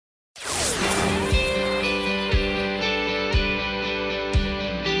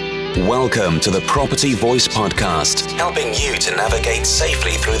Welcome to the Property Voice Podcast, helping you to navigate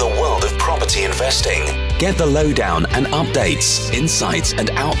safely through the world of property investing. Get the lowdown and updates, insights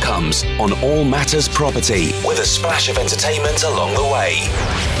and outcomes on all matters property with a splash of entertainment along the way.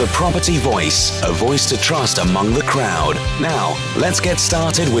 The Property Voice, a voice to trust among the crowd. Now, let's get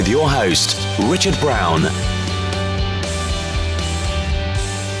started with your host, Richard Brown.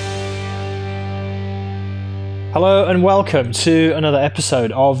 Hello and welcome to another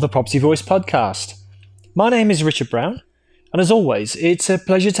episode of the Property Voice Podcast. My name is Richard Brown, and as always, it's a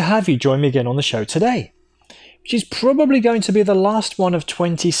pleasure to have you join me again on the show today, which is probably going to be the last one of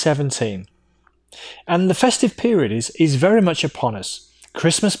 2017. And the festive period is very much upon us.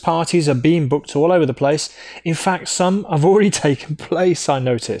 Christmas parties are being booked all over the place. In fact, some have already taken place, I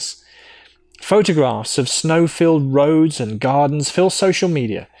notice. Photographs of snow-filled roads and gardens fill social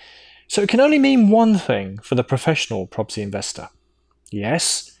media. So it can only mean one thing for the professional property investor.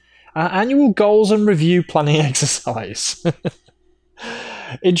 Yes, our annual goals and review planning exercise.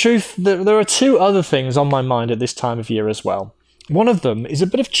 In truth, there are two other things on my mind at this time of year as well. One of them is a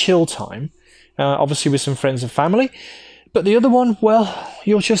bit of chill time, obviously with some friends and family. But the other one, well,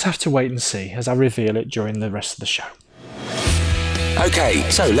 you'll just have to wait and see as I reveal it during the rest of the show. Okay,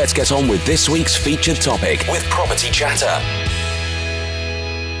 so let's get on with this week's featured topic with Property Chatter.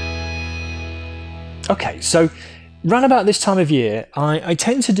 Okay, so round about this time of year, I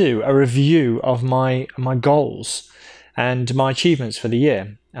tend to do a review of my goals and my achievements for the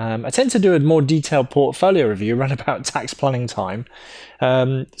year. I tend to do a more detailed portfolio review around about tax planning time.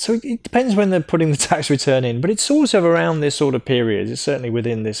 So it depends when they're putting the tax return in, but it's sort of around this sort of period. It's certainly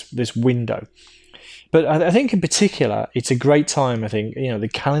within this window. But I think in particular, it's a great time, I think, the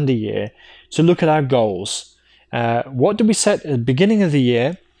calendar year, to look at our goals. What did we set at the beginning of the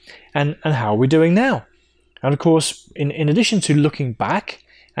year? And how are we doing now? And of course, in addition to looking back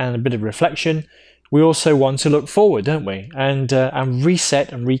and a bit of reflection, we also want to look forward, don't we? And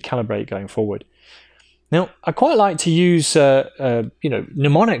reset and recalibrate going forward. Now, I quite like to use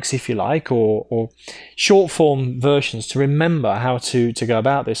mnemonics, if you like, or short form versions to remember how to go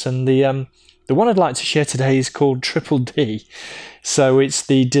about this. And the one I'd like to share today is called Triple D. So it's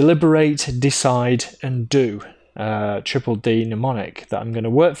the deliberate, decide, and do. Triple D mnemonic that I'm going to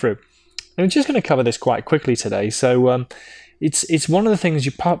work through. I'm just going to cover this quite quickly today. So it's one of the things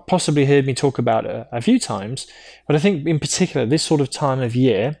you possibly heard me talk about a few times, but I think in particular this sort of time of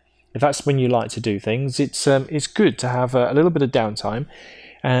year, if that's when you like to do things, it's good to have a little bit of downtime.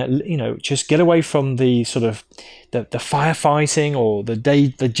 Just get away from the sort of the firefighting or the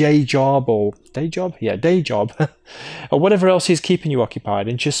day job, or whatever else is keeping you occupied,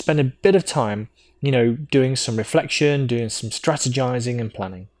 and just spend a bit of time doing some reflection, doing some strategizing and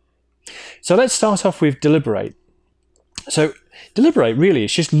planning. So let's start off with deliberate. So deliberate really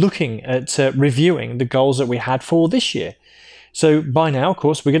is just looking at reviewing the goals that we had for this year. So by now, of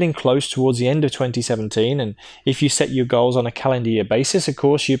course, we're getting close towards the end of 2017. And if you set your goals on a calendar year basis, of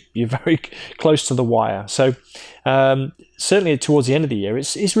course, you're very close to the wire. So certainly towards the end of the year,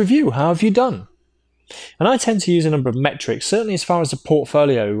 it's review. How have you done? And I tend to use a number of metrics, certainly as far as the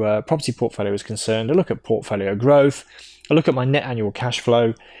property portfolio is concerned. I look at portfolio growth, I look at my net annual cash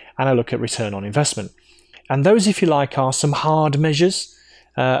flow, and I look at return on investment. And those, if you like, are some hard measures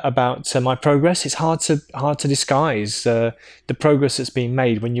about my progress. It's hard to disguise the progress that's being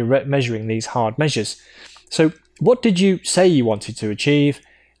made when you're measuring these hard measures. So what did you say you wanted to achieve,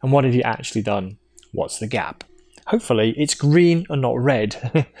 and what have you actually done? What's the gap? Hopefully it's green and not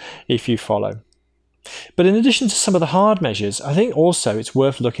red, if you follow. But in addition to some of the hard measures, I think also it's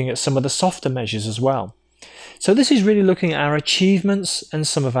worth looking at some of the softer measures as well. So this is really looking at our achievements and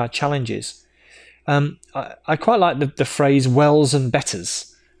some of our challenges. I quite like the phrase wells and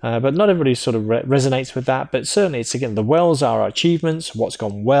betters, but not everybody sort of resonates with that. But certainly it's, again, the wells are our achievements, what's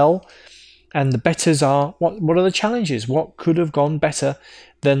gone well, and the betters are what are the challenges, what could have gone better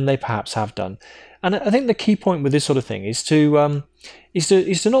than they perhaps have done. And I think the key point with this sort of thing is to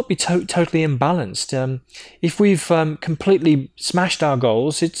not be totally imbalanced. If we've completely smashed our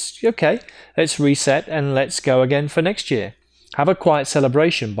goals, it's okay. Let's reset and let's go again for next year. Have a quiet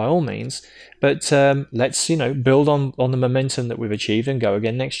celebration by all means, but let's build on the momentum that we've achieved and go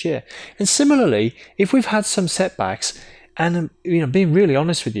again next year. And similarly, if we've had some setbacks, and being really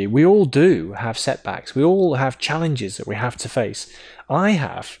honest with you, we all do have setbacks. We all have challenges that we have to face. I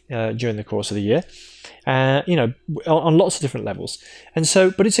have during the course of the year, on lots of different levels. And so,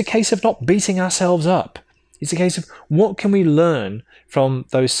 but it's a case of not beating ourselves up. It's a case of what can we learn from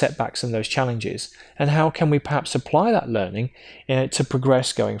those setbacks and those challenges, and how can we perhaps apply that learning to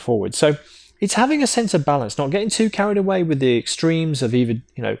progress going forward. So it's having a sense of balance, not getting too carried away with the extremes of either,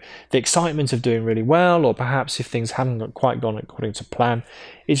 the excitement of doing really well, or perhaps if things haven't quite gone according to plan.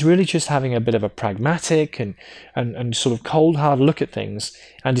 It's really just having a bit of a pragmatic and sort of cold, hard look at things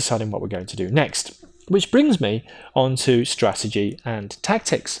and deciding what we're going to do next. Which brings me on to strategy and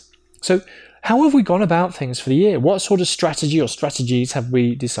tactics. So how have we gone about things for the year? What sort of strategy or strategies have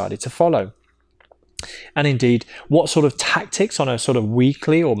we decided to follow? And indeed, what sort of tactics on a sort of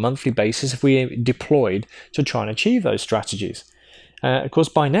weekly or monthly basis have we deployed to try and achieve those strategies? Of course,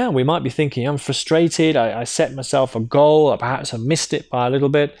 by now we might be thinking, I'm frustrated, I set myself a goal, perhaps I missed it by a little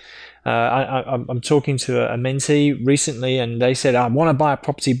bit. I'm talking to a mentee recently, and they said, I want to buy a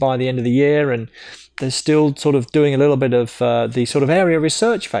property by the end of the year, and they're still sort of doing a little bit of the sort of area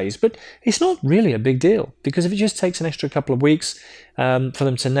research phase, but it's not really a big deal, because if it just takes an extra couple of weeks for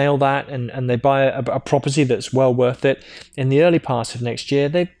them to nail that, and they buy a property that's well worth it in the early part of next year,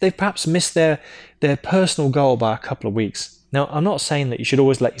 they've perhaps missed their personal goal by a couple of weeks. Now, I'm not saying that you should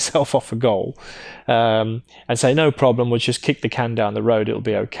always let yourself off a goal and say, no problem, we'll just kick the can down the road, it'll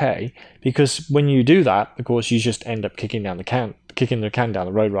be okay. Because when you do that, of course, you just end up kicking the can down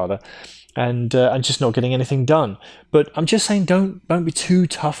the road rather, and just not getting anything done. But I'm just saying, don't be too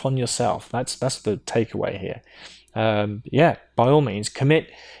tough on yourself. That's the takeaway here. By all means,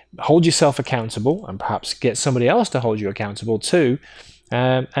 commit, hold yourself accountable, and perhaps get somebody else to hold you accountable too.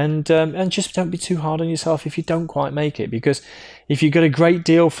 And just don't be too hard on yourself if you don't quite make it, because if you've got a great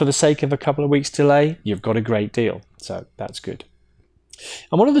deal for the sake of a couple of weeks delay, you've got a great deal. So that's good.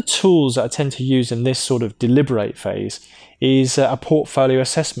 And one of the tools that I tend to use in this sort of deliberate phase is a portfolio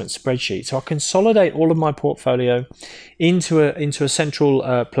assessment spreadsheet. So I'll consolidate all of my portfolio into a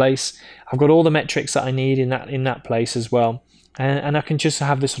central place. I've got all the metrics that I need in that place as well. And I can just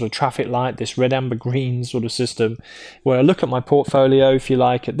have this sort of traffic light, this red, amber, green sort of system, where I look at my portfolio, if you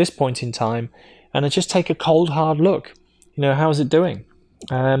like, at this point in time, and I just take a cold, hard look. How's it doing?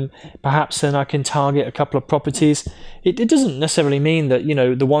 Perhaps then I can target a couple of properties. It doesn't necessarily mean that,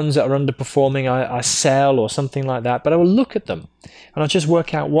 the ones that are underperforming I sell or something like that, but I will look at them and I'll just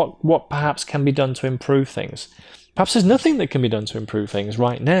work out what perhaps can be done to improve things. Perhaps there's nothing that can be done to improve things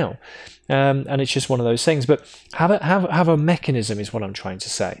right now. And it's just one of those things. But have a mechanism is what I'm trying to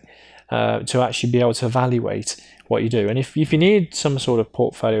say, to actually be able to evaluate what you do. And if you need some sort of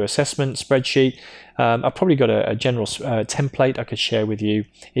portfolio assessment spreadsheet, I've probably got a general template I could share with you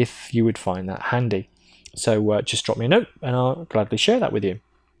if you would find that handy. So just drop me a note and I'll gladly share that with you.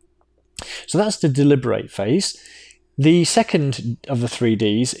 So that's the deliberate phase. The second of the 3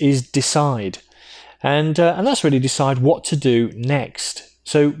 Ds is decide. And that's really decide what to do next.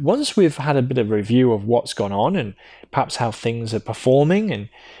 So once we've had a bit of a review of what's gone on and perhaps how things are performing, and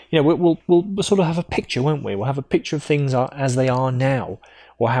we'll sort of have a picture, won't we? We'll have a picture of things as they are now,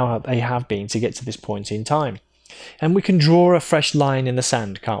 or how they have been to get to this point in time. And we can draw a fresh line in the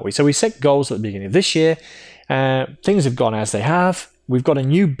sand, can't we? So we set goals at the beginning of this year. Things have gone as they have. We've got a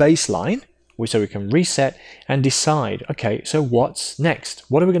new baseline, so we can reset and decide, okay, so what's next?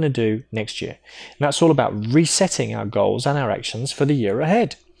 What are we going to do next year? And that's all about resetting our goals and our actions for the year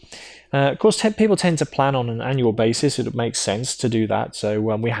ahead. Of course, people tend to plan on an annual basis. It makes sense to do that. So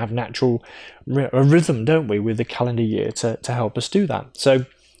we have natural rhythm, don't we, with the calendar year to help us do that. So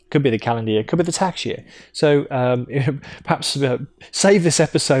could be the calendar year, could be the tax year. So perhaps save this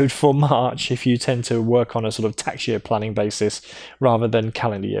episode for March if you tend to work on a sort of tax year planning basis rather than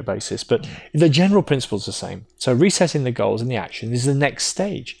calendar year basis. But the general principle is the same. So resetting the goals and the action is the next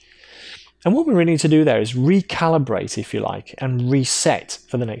stage. And what we really need to do there is recalibrate, if you like, and reset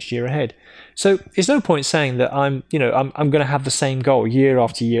for the next year ahead. So there's no point saying that I'm going to have the same goal year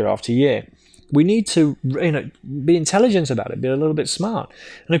after year after year. We need to, be intelligent about it, be a little bit smart.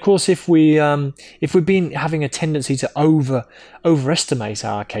 And of course, if we've been having a tendency to overestimate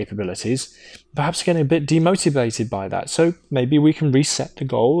our capabilities, perhaps getting a bit demotivated by that. So maybe we can reset the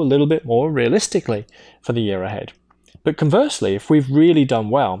goal a little bit more realistically for the year ahead. But conversely, if we've really done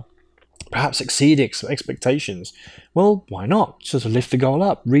well, perhaps exceed expectations, well, why not? Sort of lift the goal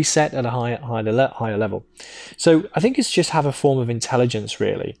up, reset at a higher level. So I think it's just have a form of intelligence,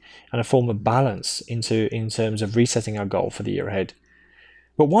 really, and a form of balance in terms of resetting our goal for the year ahead.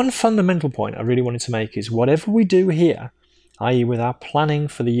 But one fundamental point I really wanted to make is whatever we do here, i.e. with our planning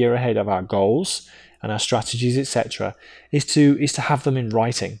for the year ahead of our goals and our strategies, etc., is to have them in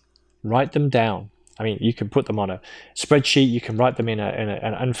writing. Write them down. I mean, you can put them on a spreadsheet, you can write them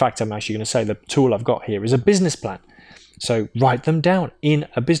in fact, I'm actually going to say the tool I've got here is a business plan. So write them down in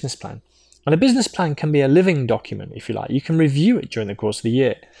a business plan. And a business plan can be a living document, if you like. You can review it during the course of the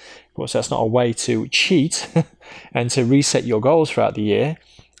year. Of course, that's not a way to cheat and to reset your goals throughout the year.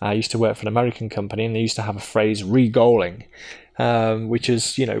 I used to work for an American company, and they used to have a phrase, re-goaling, which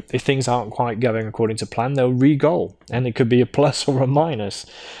is, if things aren't quite going according to plan, they'll re-goal, and it could be a plus or a minus.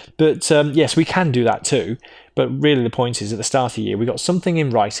 But yes, we can do that too. But really the point is, at the start of the year, we've got something in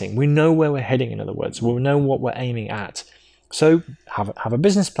writing. We know where we're heading, in other words. We know what we're aiming at. So have a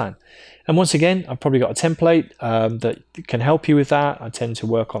business plan. And once again, I've probably got a template that can help you with that. I tend to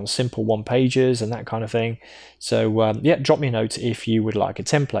work on simple one-pagers and that kind of thing. So yeah, drop me a note if you would like a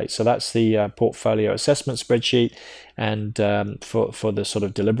template. So that's the portfolio assessment spreadsheet, and for the sort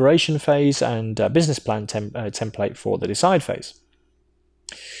of deliberation phase, and business plan template for the decide phase.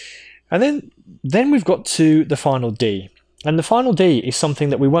 And then we've got to the final D. And the final D is something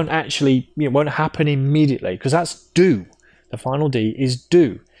that we won't actually, won't happen immediately, because that's do. The final D is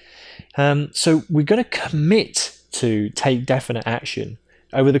do. So we're going to commit to take definite action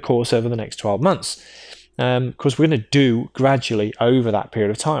over the next 12 months. Because we're going to do gradually over that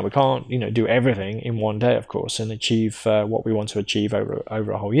period of time. We can't, do everything in one day, of course, and achieve what we want to achieve over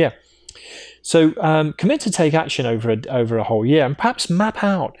a whole year. So commit to take action over a whole year, and perhaps map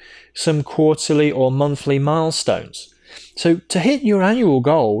out some quarterly or monthly milestones. So to hit your annual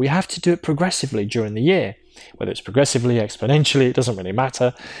goal, we have to do it progressively during the year. Whether it's progressively, exponentially, it doesn't really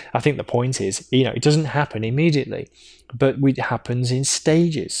matter. I think the point is, it doesn't happen immediately, but it happens in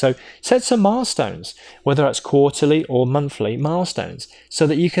stages. So set some milestones, whether that's quarterly or monthly milestones, so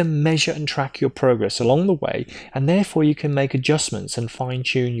that you can measure and track your progress along the way, and therefore you can make adjustments and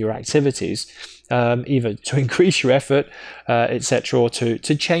fine-tune your activities, either to increase your effort, etc., or to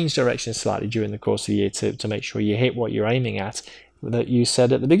change direction slightly during the course of the year to make sure you hit what you're aiming at that you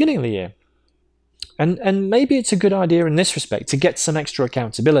said at the beginning of the year. And maybe it's a good idea in this respect to get some extra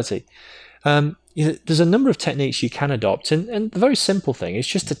accountability. There's a number of techniques you can adopt, and the very simple thing is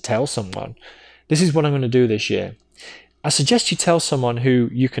just to tell someone, this is what I'm going to do this year. I suggest you tell someone who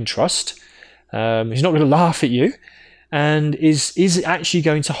you can trust, who's not going to laugh at you, and is actually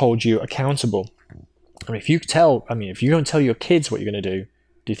going to hold you accountable. I mean, if you're going to tell your kids what you're going to do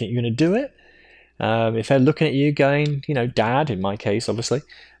you think you're going to do it? If they're looking at you going, Dad, in my case, obviously,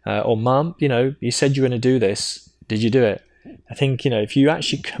 or Mum, you said you were going to do this. Did you do it? I think, if you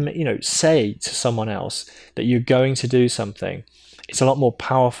actually commit, say to someone else that you're going to do something, it's a lot more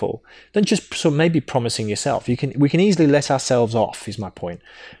powerful than just sort of maybe promising yourself. We can easily let ourselves off, is my point.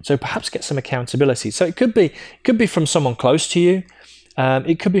 So perhaps get some accountability. So it could be from someone close to you.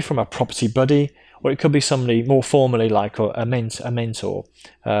 It could be from a property buddy, or it could be somebody more formally like a mentor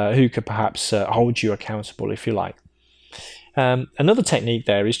who could perhaps hold you accountable, if you like. Another technique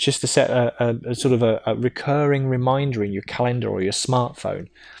there is just to set a sort of a recurring reminder in your calendar or your smartphone,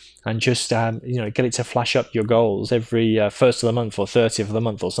 and just get it to flash up your goals every 1st of the month or 30th of the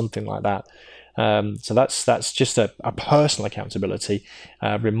month or something like that. So that's just a personal accountability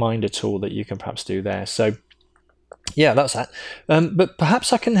reminder tool that you can perhaps do there. So yeah, that's that. But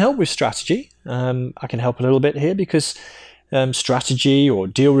perhaps I can help with strategy. I can help a little bit here, because strategy or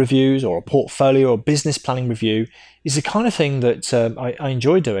deal reviews or a portfolio or business planning review is the kind of thing that I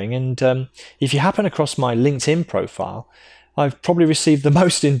enjoy doing. And if you happen across my LinkedIn profile, I've probably received the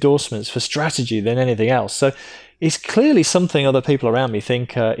most endorsements for strategy than anything else. So it's clearly something other people around me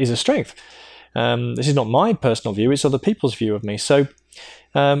think is a strength. This is not my personal view, it's other people's view of me. So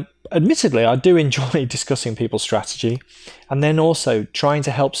admittedly, I do enjoy discussing people's strategy, and then also trying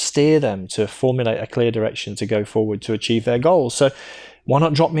to help steer them to formulate a clear direction to go forward to achieve their goals. So why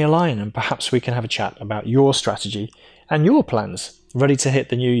not drop me a line, and perhaps we can have a chat about your strategy and your plans, ready to hit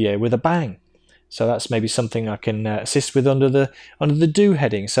the new year with a bang. So that's maybe something I can assist with under the do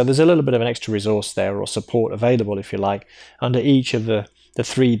heading. So there's a little bit of an extra resource there, or support available, if you like, under each of the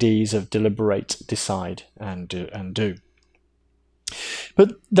 3 Ds of deliberate, decide, and do.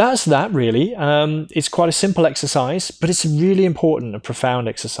 But that's that, really. It's quite a simple exercise, but it's a really important and profound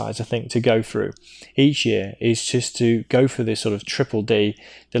exercise, I think, to go through each year, is just to go through this sort of triple D,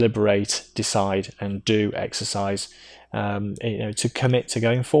 deliberate, decide, and do exercise. To commit to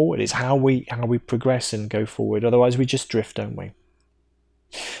going forward. It's how we progress and go forward. Otherwise, we just drift, don't we?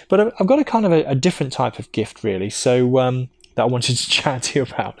 But I've got a kind of a different type of gift, really. So that I wanted to chat to you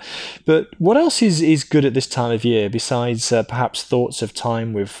about. But what else is good at this time of year besides perhaps thoughts of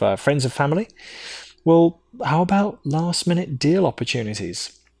time with friends and family? Well, how about last-minute deal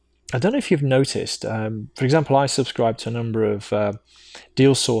opportunities? I don't know if you've noticed. For example, I subscribe to a number of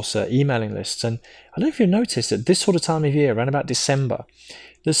Deal Sourcer emailing lists, and I don't know if you've noticed that this sort of time of year, around about December,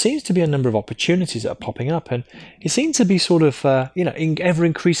 there seems to be a number of opportunities that are popping up, and it seems to be sort of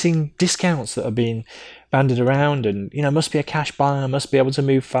ever-increasing discounts that are being banded around, and must be a cash buyer, must be able to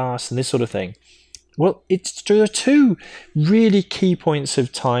move fast, and this sort of thing. Well, there are two really key points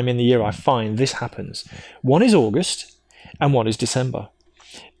of time in the year I find this happens. One is August and one is December.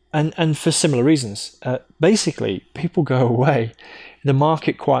 And for similar reasons. Basically, people go away, the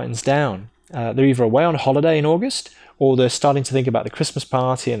market quietens down. They're either away on holiday in August, or they're starting to think about the Christmas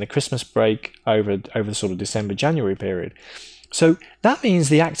party and the Christmas break over the sort of December, January period. So that means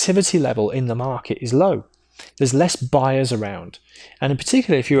the activity level in the market is low. There's less buyers around. And in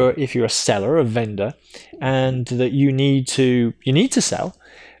particular, if you're a seller, a vendor, and that you need to sell,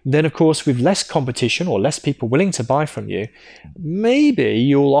 then of course with less competition or less people willing to buy from you, maybe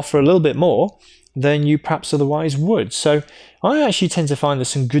you'll offer a little bit more than you perhaps otherwise would. So I actually tend to find there's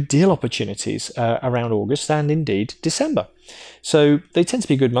some good deal opportunities around August and indeed December. So they tend to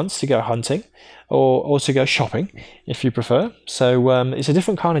be good months to go hunting or to go shopping if you prefer. So it's a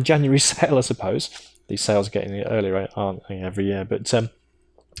different kind of January sale, I suppose. These sales are getting earlier, aren't they, every year? But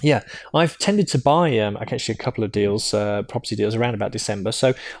yeah, I've tended to buy actually a couple of deals, property deals around about December.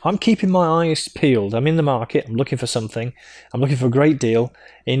 So I'm keeping my eyes peeled. I'm in the market. I'm looking for something. I'm looking for a great deal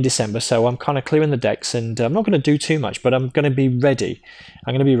in December. So I'm kind of clearing the decks, and I'm not going to do too much, but I'm going to be ready.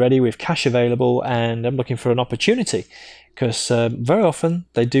 I'm going to be ready with cash available, and I'm looking for an opportunity, because very often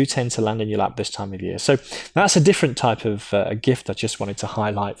they do tend to land in your lap this time of year. So that's a different type of gift I just wanted to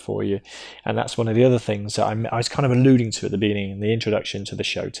highlight for you. And that's one of the other things that I was kind of alluding to at the beginning in the introduction to the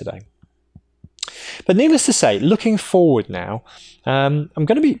show today. But needless to say, looking forward now, I'm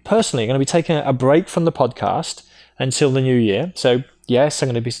going to be taking a break from the podcast until the new year. So yes, I'm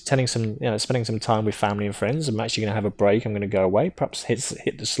going to be spending some time with family and friends. I'm actually going to have a break. I'm going to go away, perhaps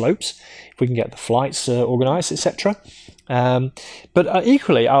hit the slopes if we can get the flights organised, etc. But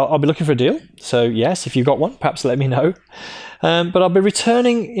equally, I'll be looking for a deal. So yes, if you've got one, perhaps let me know. But I'll be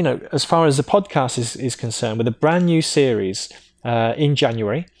returning, as far as the podcast is concerned, with a brand new series in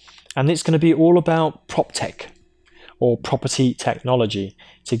January, and it's going to be all about prop tech or property technology,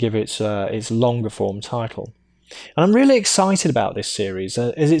 to give its longer form title. And I'm really excited about this series,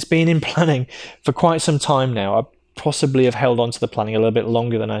 as it's been in planning for quite some time now. I possibly have held on to the planning a little bit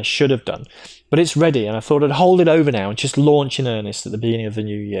longer than I should have done, but it's ready, and I thought I'd hold it over now and just launch in earnest at the beginning of the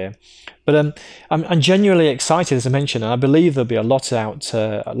new year. But I'm genuinely excited, as I mentioned, and I believe there'll be a lot in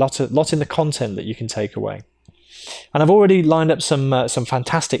the content that you can take away. And I've already lined up some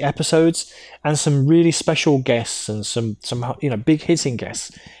fantastic episodes and some really special guests and some big hitting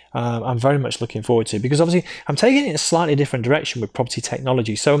guests. I'm very much looking forward to, because obviously I'm taking it in a slightly different direction with property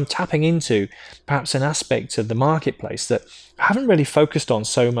technology. So I'm tapping into perhaps an aspect of the marketplace that I haven't really focused on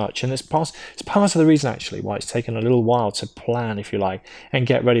so much, and it's part of the reason actually why it's taken a little while to plan, if you like, and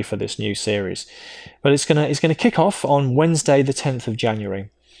get ready for this new series. But it's gonna kick off on Wednesday, the 10th of January,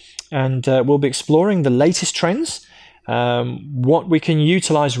 and we'll be exploring the latest trends. What we can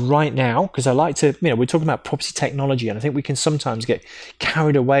utilize right now, because I like to, we're talking about property technology, and I think we can sometimes get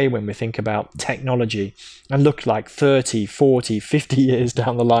carried away when we think about technology and look like 30, 40, 50 years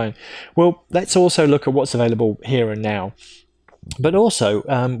down the line. Well, let's also look at what's available here and now, but also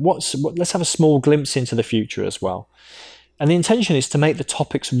let's have a small glimpse into the future as well. And the intention is to make the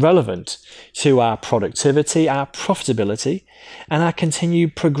topics relevant to our productivity, our profitability, and our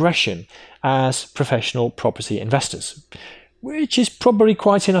continued progression as professional property investors, which is probably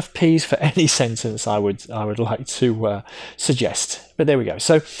quite enough P's for any sentence I would like to suggest. But there we go.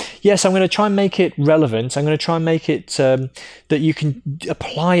 So yes, I'm going to try and make it relevant. I'm going to try and make it that you can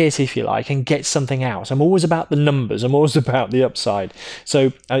apply it, if you like, and get something out. I'm always about the numbers. I'm always about the upside.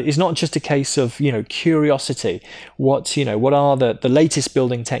 So it's not just a case of curiosity. What are the latest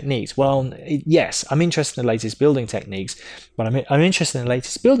building techniques? Well, yes, I'm interested in the latest building techniques, but I'm interested in the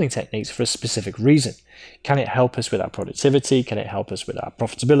latest building techniques for a specific reason. Can it help us with our productivity? Can it help us with our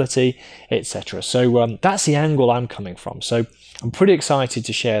profitability, etc.? So that's the angle I'm coming from. So I'm pretty excited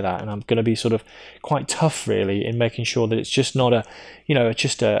to share that, and I'm going to be sort of quite tough, really, in making sure that it's just not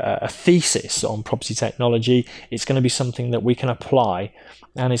a thesis on property technology. It's going to be something that we can apply,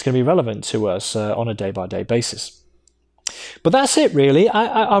 and it's going to be relevant to us on a day-by-day basis. But that's it, really.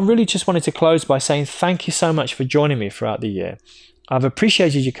 I really just wanted to close by saying thank you so much for joining me throughout the year. I've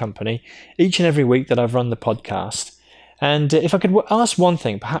appreciated your company each and every week that I've run the podcast. And if I could ask one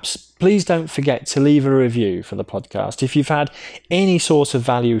thing, perhaps please don't forget to leave a review for the podcast if you've had any sort of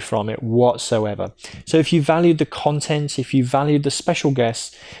value from it whatsoever. So if you valued the content, if you valued the special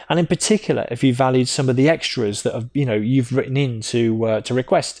guests, and in particular, if you valued some of the extras that you've written in to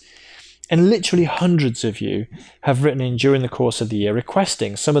request. And literally hundreds of you have written in during the course of the year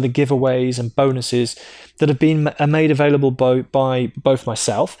requesting some of the giveaways and bonuses that have been made available by both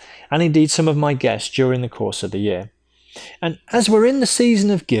myself and indeed some of my guests during the course of the year. And as we're in the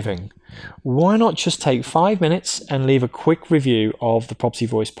season of giving, why not just take 5 minutes and leave a quick review of the Property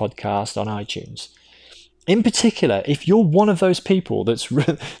Voice podcast on iTunes? In particular, if you're one of those people that's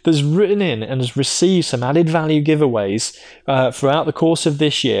written in and has received some added value giveaways throughout the course of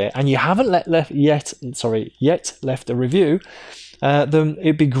this year, and you haven't yet left a review, then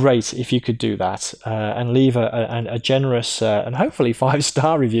it'd be great if you could do that and leave a generous and hopefully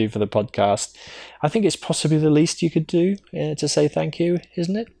 5-star review for the podcast. I think it's possibly the least you could do to say thank you,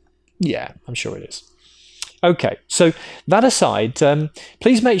 isn't it? Yeah, I'm sure it is. Okay, so that aside,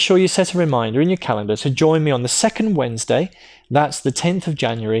 please make sure you set a reminder in your calendar to join me on the second Wednesday. That's the 10th of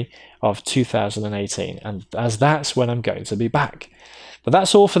January of 2018, and as that's when I'm going to be back. But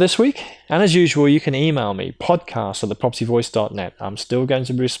that's all for this week, and as usual, you can email me, podcast@thepropertyvoice.net. I'm still going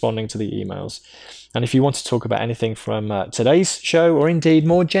to be responding to the emails. And if you want to talk about anything from today's show, or indeed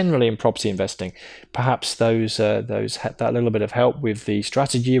more generally in property investing, perhaps that little bit of help with the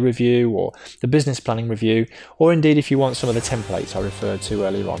strategy review or the business planning review, or indeed if you want some of the templates I referred to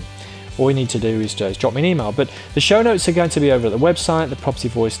earlier on, all you need to do is just drop me an email. But the show notes are going to be over at the website,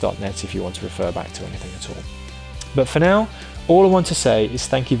 thepropertyvoice.net, if you want to refer back to anything at all. But for now, all I want to say is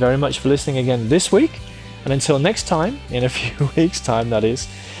thank you very much for listening again this week, and until next time, in a few weeks' time that is,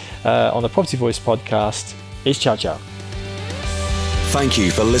 on the Property Voice podcast, it's ciao ciao. Thank you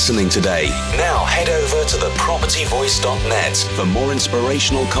for listening today. Now head over to thepropertyvoice.net for more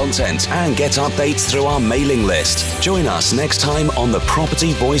inspirational content and get updates through our mailing list. Join us next time on the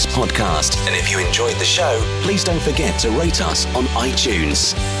Property Voice podcast. And if you enjoyed the show, please don't forget to rate us on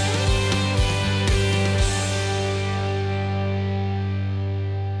iTunes.